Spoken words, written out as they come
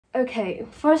Okay,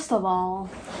 first of all,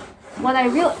 what I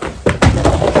real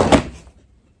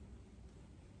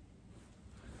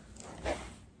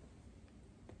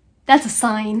That's a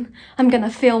sign. I'm gonna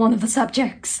fail one of the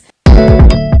subjects.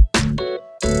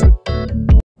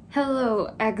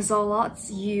 Hello, axolots,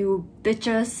 you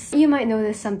bitches. You might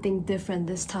notice something different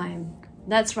this time.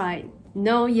 That's right,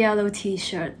 no yellow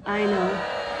t-shirt. I know,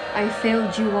 I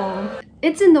failed you all.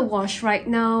 It's in the wash right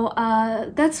now.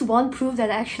 That's one proof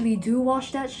that I actually do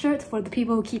wash that shirt for the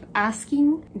people who keep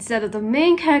asking. Instead of the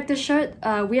main character shirt,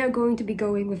 we are going to be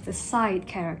going with the side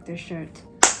character shirt.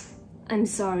 I'm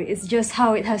sorry, it's just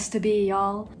how it has to be,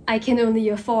 y'all. I can only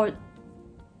afford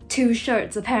 2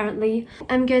 shirts apparently.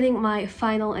 I'm getting my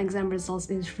final exam results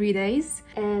in 3 days,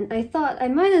 and I thought I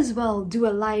might as well do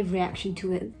a live reaction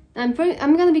to it. I'm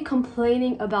gonna be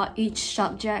complaining about each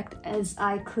subject as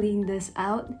I clean this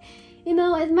out. You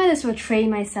know, I might as well train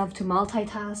myself to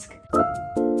multitask.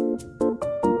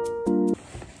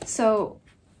 So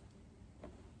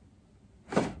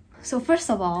first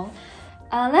of all,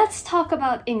 let's talk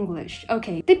about English.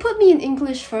 Okay, they put me in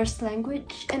English first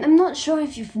language, and I'm not sure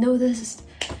if you've noticed,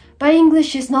 but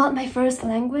English is not my first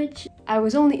language. I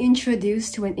was only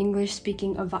introduced to an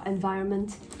English-speaking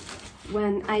environment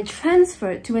when I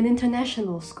transferred to an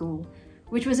international school,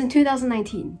 which was in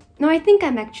 2019. Now, I think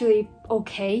I'm actually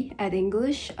okay at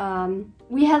English.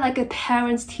 We had like a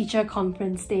parents-teacher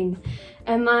conference thing,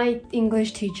 and my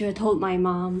English teacher told my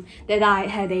mom that I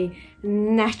had a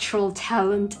natural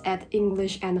talent at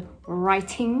English and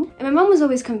writing. And my mom was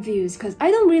always confused because I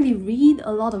don't really read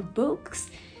a lot of books.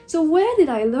 So where did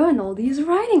I learn all these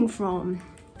writing from?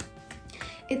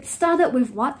 It started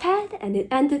with Wattpad and it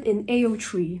ended in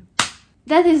AO3.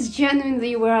 That is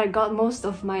genuinely where I got most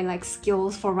of my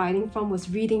skills for writing from, was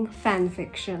reading fan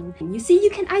fiction. You see, you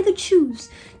can either choose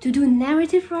to do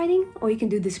narrative writing or you can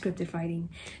do descriptive writing.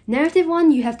 Narrative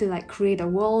one, you have to create a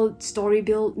world, story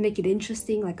build, make it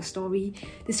interesting like a story.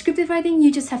 Descriptive writing,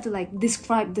 you just have to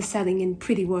describe the setting in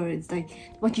pretty words, like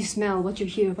what you smell, what you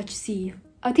hear, what you see.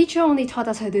 Our teacher only taught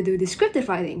us how to do descriptive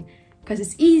writing because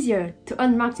it's easier to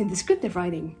earn marks in descriptive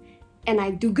writing. And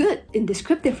I do good in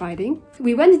descriptive writing.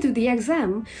 We went into the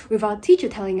exam with our teacher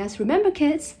telling us, remember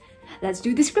kids, let's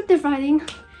do descriptive writing.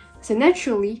 So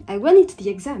naturally, I went into the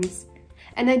exams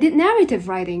and I did narrative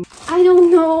writing. I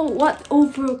don't know what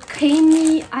overcame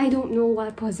me, I don't know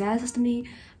what possessed me,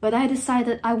 but I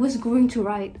decided I was going to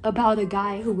write about a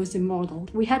guy who was immortal.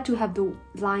 We had to have the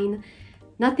line,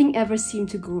 nothing ever seemed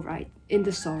to go right in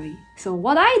the story. So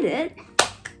what I did,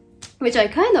 which I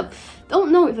kind of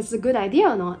don't know if it's a good idea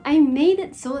or not, I made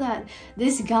it so that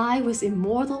this guy was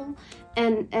immortal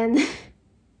and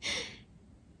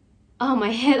oh, my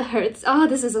head hurts. Oh,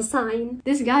 this is a sign.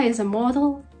 This guy is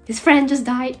immortal. His friend just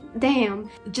died. Damn.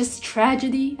 Just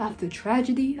tragedy after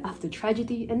tragedy after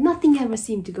tragedy, and nothing ever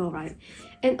seemed to go right.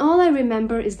 And all I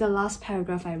remember is the last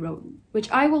paragraph I wrote,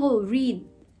 which I will read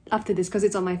after this because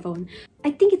it's on my phone.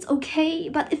 I think it's okay,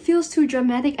 but it feels too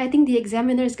dramatic. I think the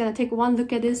examiner is gonna take one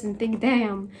look at this and think,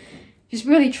 damn, she's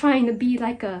really trying to be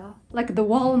like the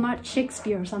Walmart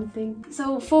Shakespeare or something.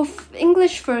 So for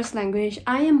English first language,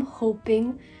 I am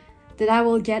hoping that I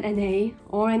will get an A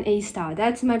or an A star.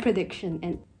 That's my prediction.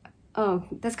 And oh,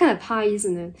 that's kind of high,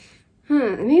 isn't it?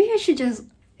 Maybe I should just...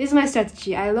 This is my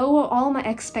strategy. I lower all my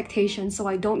expectations so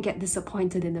I don't get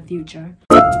disappointed in the future.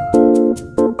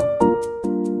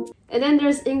 And then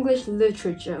there's English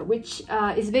literature, which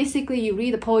is basically you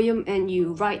read a poem and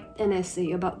you write an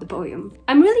essay about the poem.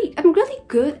 I'm really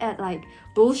good at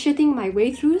bullshitting my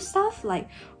way through stuff. The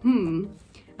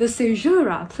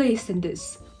caesura placed in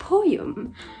this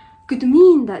poem could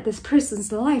mean that this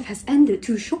person's life has ended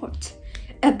too short,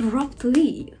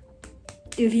 abruptly,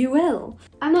 if you will.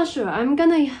 I'm not sure. I'm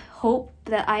gonna hope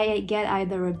that I get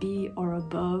either a B or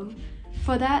above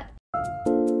for that.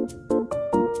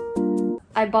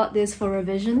 I bought this for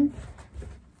revision.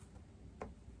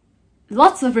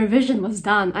 Lots of revision was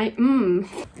done.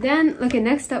 Then, okay,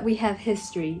 next up we have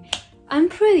history. I'm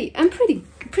pretty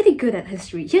good at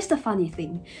history. Here's the funny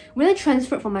thing. When I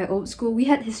transferred from my old school, we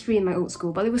had history in my old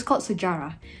school, but it was called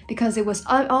sejarah because it was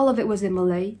all of it was in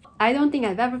Malay. I don't think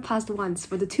I've ever passed once.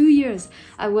 For the 2 years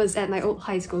I was at my old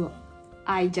high school,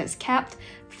 I just kept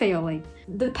failing.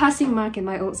 The passing mark in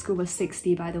my old school was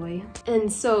 60, by the way.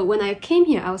 And so when I came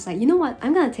here, I was like, you know what?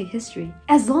 I'm gonna take history.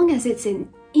 As long as it's in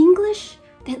English,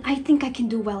 then I think I can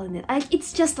do well in it.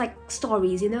 It's just like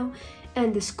stories, you know?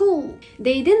 And the school,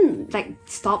 they didn't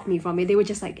stop me from it. They were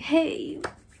just like, hey,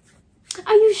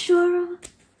 are you sure?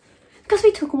 Because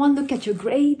we took one look at your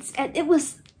grades and it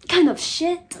was kind of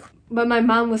shit. But my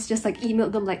mom was just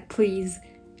emailed them please,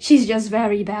 She's just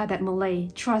very bad at Malay.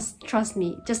 Trust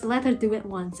me. Just let her do it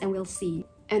once and we'll see.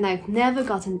 And I've never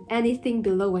gotten anything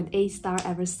below an A star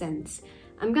ever since.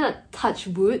 I'm gonna touch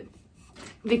wood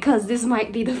because this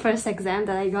might be the first exam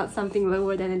that I got something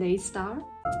lower than an A star.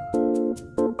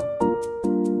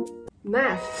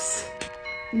 Maths.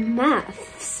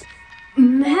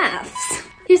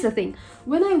 Here's the thing.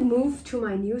 When I moved to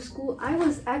my new school, I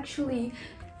was actually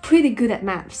pretty good at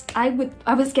maths. I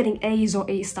was getting A's or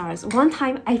A stars. One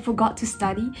time I forgot to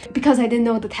study because I didn't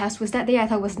know the test was that day. I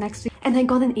thought it was next week, and I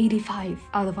got an 85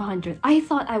 out of 100. I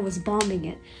thought I was bombing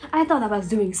it. I thought I was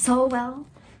doing so well.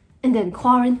 And then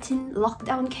quarantine,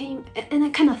 lockdown came, and I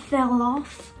kind of fell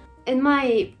off. In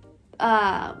my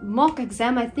mock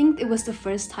exam, I think it was the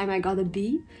first time I got a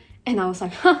B. And I was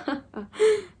like,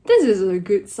 this is a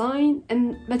good sign.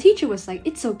 And my teacher was like,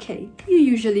 it's okay. You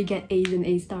usually get A's and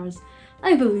A stars.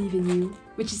 I believe in you.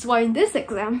 Which is why in this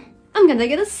exam, I'm gonna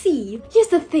get a C. Here's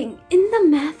the thing, in the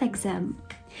math exam,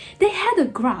 they had a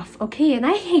graph, okay? And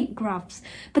I hate graphs,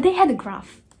 but they had a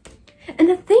graph. And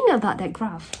the thing about that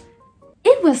graph,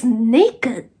 it was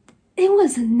naked. It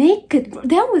was naked.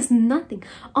 There was nothing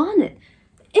on it.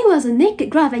 It was a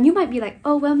naked graph, and you might be like,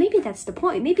 oh, well, maybe that's the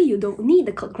point. Maybe you don't need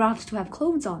the graphs to have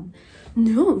clothes on.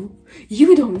 No,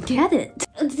 you don't get it.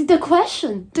 The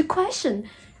question.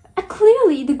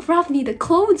 Clearly, the graph needed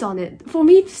clothes on it for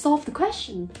me to solve the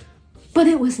question. But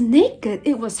it was naked.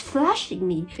 It was flashing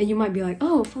me. And you might be like,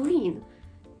 oh, Pauline,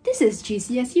 this is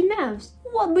GCSE maths.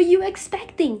 What were you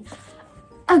expecting?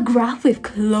 A graph with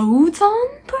clothes on,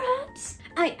 perhaps?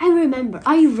 I remember,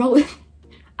 I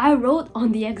wrote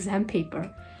on the exam paper.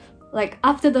 Like,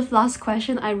 after the last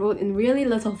question, I wrote in really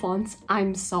little fonts,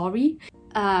 I'm sorry.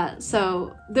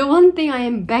 So, the one thing I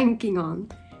am banking on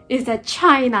is that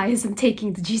China isn't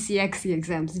taking the GCSE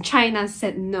exams. China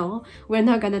said, no, we're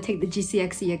not gonna take the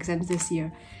GCSE exams this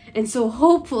year. And so,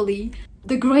 hopefully,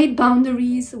 the great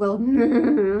boundaries, well,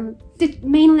 the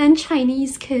mainland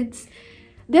Chinese kids,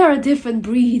 they're a different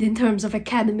breed in terms of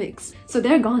academics. So,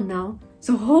 they're gone now.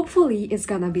 So, hopefully, it's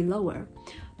gonna be lower.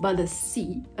 But a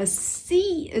C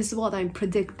is what I'm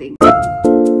predicting.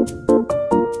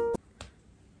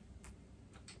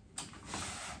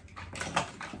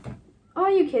 Are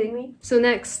you kidding me? So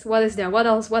next, what is there? What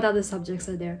else? What other subjects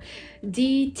are there?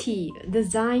 DT,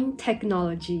 Design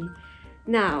Technology.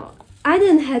 Now, I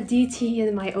didn't have DT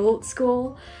in my old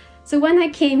school. So when I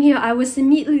came here, I was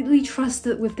immediately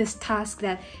trusted with this task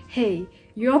that, hey,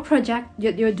 your project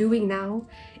that you're doing now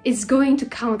is going to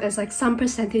count as like some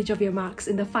percentage of your marks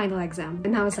in the final exam.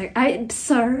 And I was like,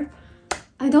 sir,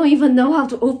 I don't even know how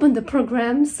to open the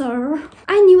program, sir.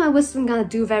 I knew I wasn't gonna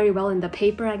do very well in the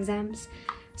paper exams.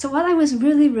 So what I was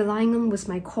really relying on was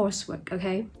my coursework,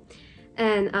 okay?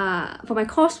 And for my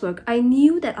coursework, I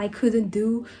knew that I couldn't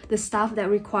do the stuff that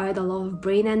required a lot of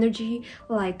brain energy,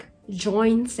 like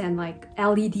joints and like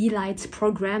LED lights,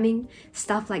 programming,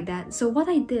 stuff like that. So what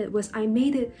I did was I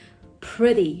made it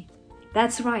pretty.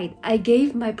 That's right, I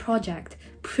gave my project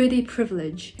pretty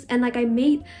privilege. And like I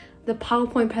made the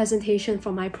PowerPoint presentation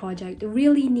for my project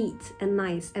really neat and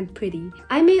nice and pretty.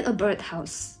 I made a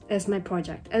birdhouse as my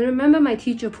project. And remember my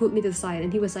teacher pulled me to the side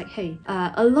and he was like, hey,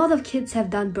 a lot of kids have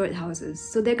done birdhouses,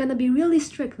 so they're gonna be really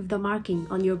strict with the marking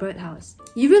on your birdhouse.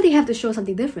 You really have to show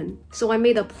something different. So I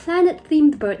made a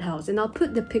planet-themed birdhouse and I'll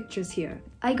put the pictures here.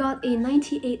 I got a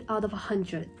 98 out of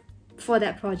 100 for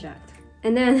that project.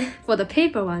 And then for the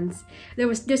paper ones,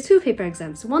 there's two paper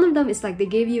exams. One of them is like they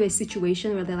gave you a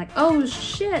situation where they're like, oh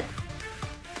shit,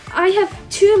 I have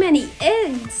too many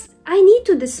eggs. I need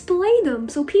to display them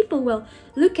so people will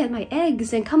look at my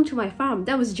eggs and come to my farm.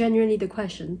 That was genuinely the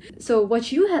question. So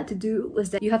what you had to do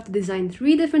was that you have to design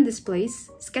 3 different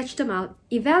displays, sketch them out,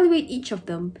 evaluate each of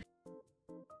them.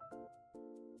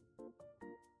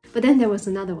 But then there was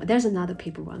another one. There's another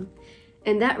paper one.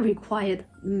 And that required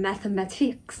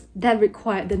mathematics. That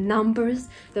required the numbers,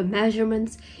 the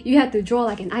measurements. You had to draw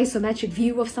like an isometric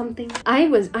view of something.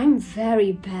 I'm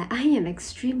very bad. I am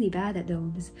extremely bad at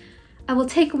those. I will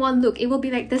take one look. It will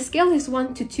be like, the scale is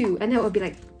 1 to 2. And I will be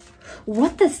like,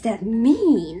 what does that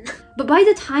mean? But by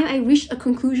the time I reached a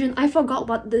conclusion, I forgot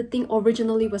what the thing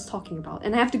originally was talking about.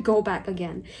 And I have to go back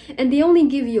again. And they only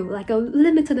give you like a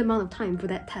limited amount of time for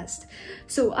that test.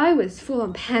 So I was full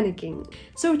on panicking.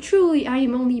 So truly, I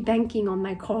am only banking on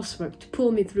my coursework to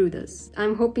pull me through this.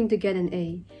 I'm hoping to get an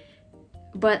A.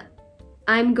 But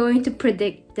I'm going to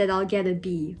predict that I'll get a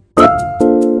B.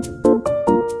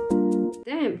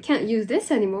 Damn, can't use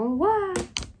this anymore. What?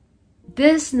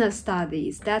 Business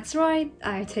studies. That's right,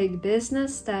 I take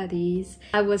business studies.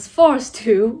 I was forced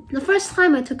to. The first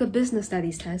time I took a business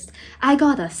studies test, I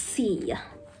got a C.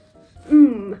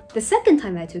 The second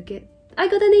time I took it, I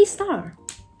got an A star.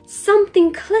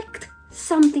 Something clicked,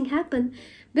 something happened.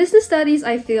 Business studies,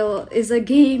 I feel, is a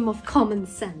game of common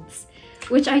sense,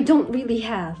 which I don't really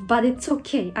have, but it's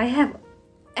okay. I have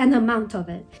an amount of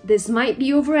it. This might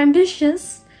be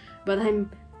overambitious, but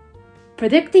I'm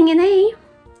predicting an A.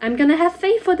 I'm gonna have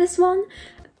faith for this one.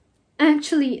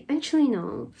 Actually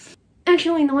no.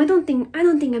 Actually no, I don't think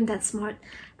I'm that smart.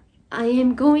 I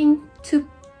am going to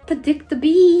predict the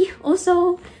B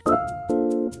also.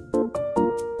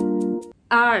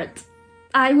 Art.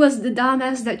 I was the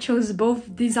dumbass that chose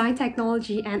both design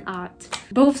technology and art.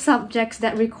 Both subjects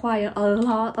that require a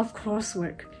lot of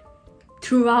coursework.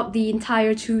 Throughout the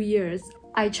entire 2 years,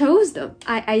 I chose them.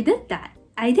 I did that.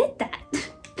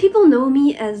 People know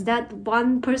me as that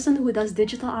one person who does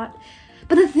digital art.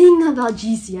 But the thing about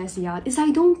GCSE art is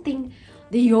I don't think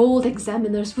the old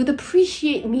examiners would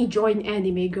appreciate me drawing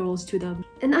anime girls to them.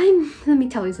 And let me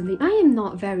tell you something, I am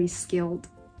not very skilled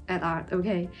at art,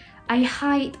 okay? I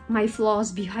hide my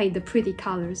flaws behind the pretty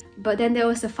colors. But then there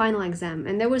was the final exam,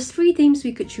 and there was 3 themes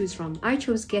we could choose from. I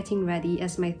chose getting ready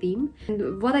as my theme.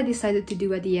 And what I decided to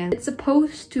do at the end, it's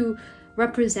supposed to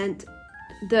represent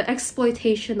the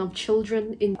exploitation of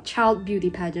children in child beauty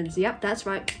pageants. Yep, that's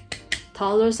right.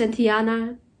 Toddlers and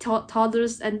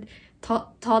toddlers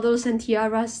and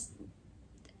tiaras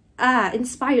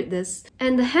inspired this.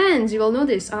 And the hands, you will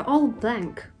notice, are all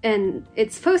blank. And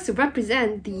it's supposed to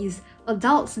represent these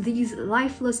adults, these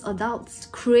lifeless adults,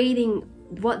 creating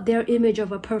what their image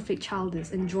of a perfect child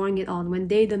is and drawing it on when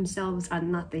they themselves are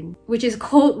nothing. Which is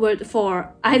code word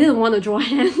for, I didn't want to draw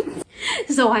hands,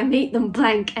 so I made them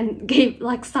blank and gave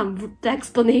like some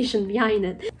explanation behind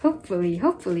it.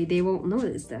 Hopefully they won't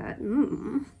notice that.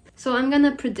 So I'm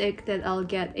gonna predict that I'll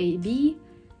get a B,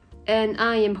 and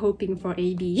I am hoping for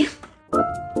a B.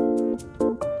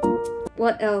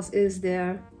 What else is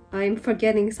there? I'm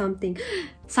forgetting something.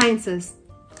 Sciences.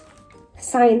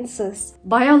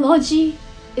 Biology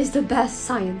is the best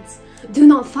science. Do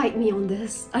not fight me on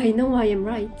this. I know I am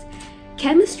right.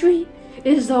 Chemistry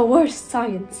is the worst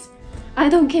science. I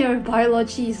don't care if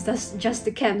biology is just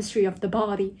the chemistry of the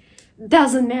body.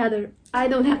 Doesn't matter. I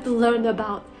don't have to learn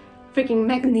about freaking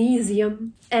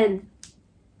magnesium and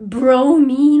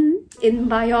bromine in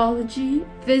biology.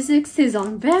 Physics is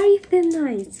on very thin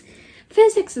ice.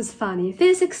 Physics is funny.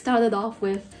 Physics started off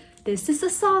with, this is a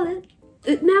solid,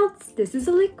 it melts, this is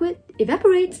a liquid,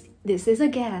 evaporates, this is a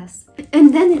gas.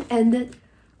 And then it ended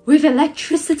with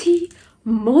electricity,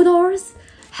 motors,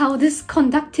 how this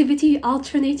conductivity,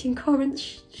 alternating current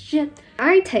shit.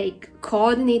 I take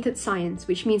coordinated science,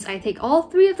 which means I take all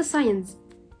 3 of the science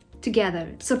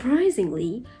together.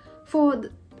 Surprisingly, for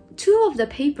 2 of the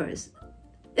papers,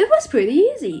 it was pretty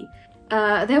easy.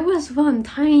 There was one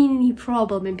tiny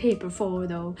problem in paper 4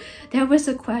 though. There was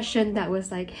a question that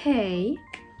was like, hey,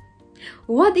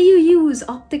 what do you use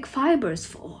optic fibers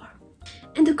for?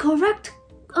 And the correct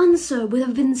answer would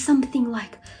have been something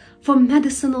like, for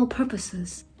medicinal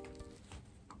purposes.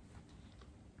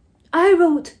 I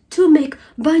wrote, to make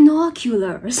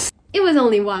binoculars. It was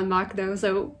only 1 mark though,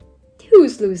 so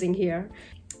who's losing here?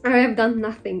 I have done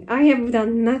nothing.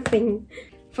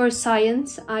 For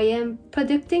science, I am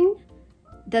predicting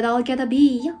that I'll get a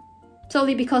B,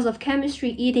 solely because of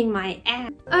chemistry eating my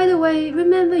ass. Either way,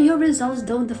 remember your results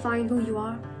don't define who you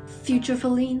are. Future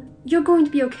Feline, you're going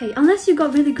to be okay, unless you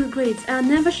got really good grades, and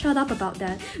never shut up about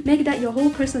that. Make that your whole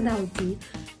personality.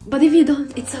 But if you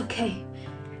don't, it's okay.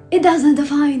 It doesn't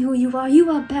define who you are. You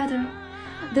are better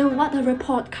than what the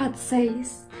report card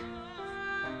says.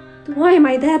 Why am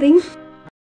I dabbing?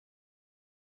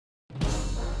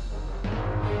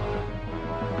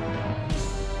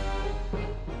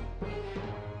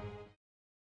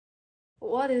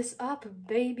 What is up,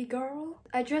 baby girl?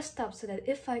 I dressed up so that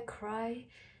if I cry,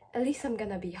 at least I'm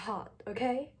gonna be hot,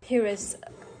 okay? Here is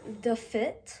the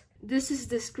fit. This is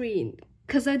the screen.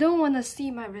 Cause I don't want to see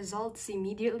my results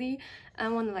immediately. I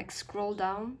want to like scroll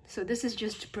down. So this is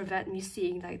just to prevent me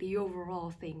seeing like the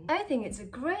overall thing. I think it's a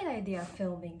great idea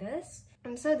filming this.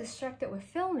 I'm so distracted with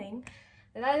filming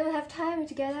that I don't have time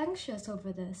to get anxious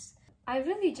over this. I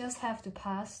really just have to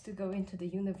pass to go into the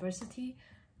university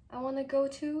I want to go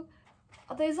to.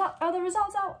 Are the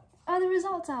results out? Are the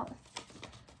results out?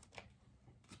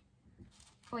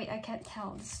 Wait, I can't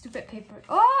tell. The stupid paper.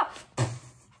 Oh!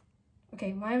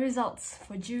 Okay, my results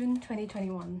for June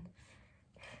 2021.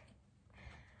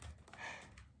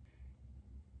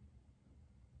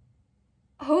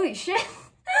 Holy shit!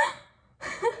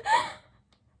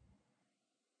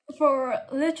 For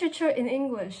literature in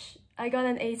English, I got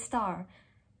an A star.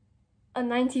 A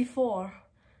 94.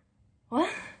 What?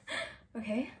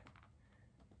 Okay.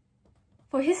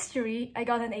 For history, I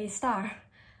got an A star.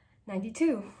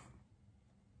 92.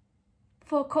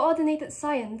 For coordinated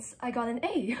science, I got an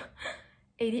A.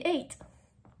 88.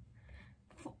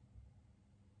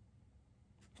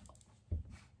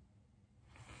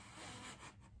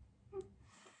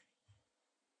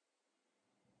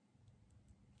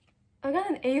 I got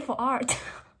an A for art.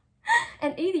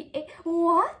 An 88.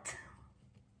 What?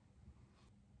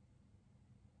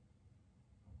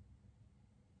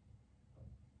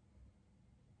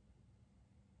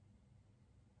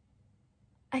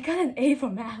 I got an A for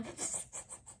maths.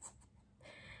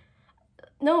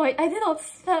 No, I did not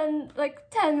spend like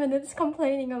 10 minutes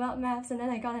complaining about maths and then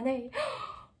I got an A.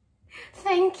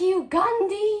 Thank you,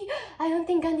 Gandhi! I don't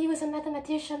think Gandhi was a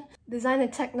mathematician. Design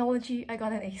and technology, I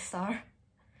got an A star.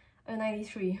 A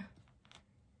 93.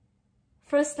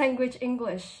 First language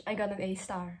English, I got an A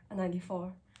star, a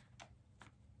 94.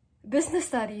 Business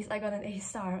studies, I got an A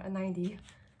star, a 90.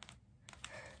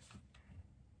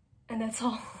 And that's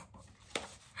all.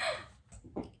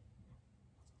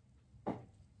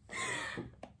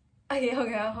 Okay,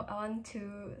 1,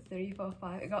 2, 3, 4,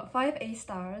 5. I got 5 A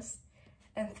stars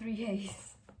and 3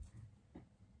 A's.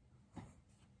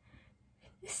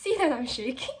 You see that I'm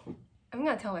shaking? I'm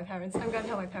gonna tell my parents. Hold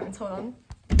on.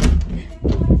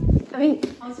 I mean,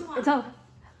 你知道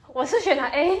我是选了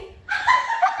A。哇，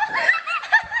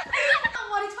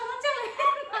你穿到这样了，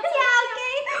呀 ，OK，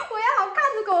 我要好看。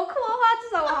如果我酷的话，至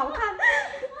少我好看。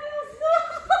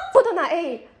我都拿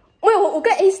A， 我5个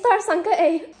A star， 3个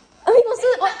A。我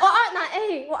2拿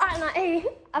A， 我2拿 A，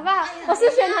 阿爸，我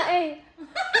是选了 A，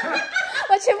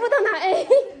 我全部都拿 A。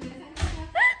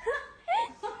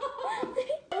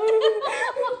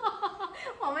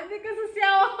我们这个是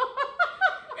笑啊。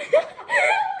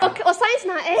我 science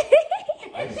拿 A。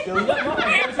小一咯，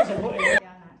我是全部 A。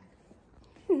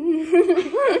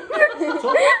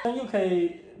又可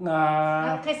以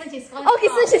拿，可以申請 scholarship。哦，可以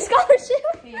申請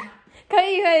scholarship。可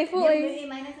以 full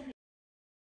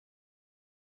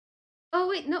A。Oh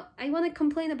wait, no, I want to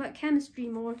complain about chemistry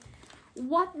more.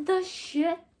 What the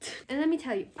shit? And let me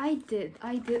tell you, I did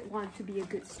want to be a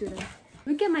good student.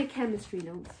 Look at my chemistry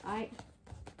notes,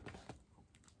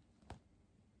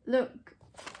 Look,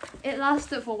 it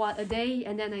lasted for what, a day,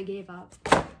 and then I gave up.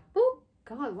 Oh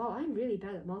god, wow, I'm really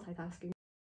bad at multitasking.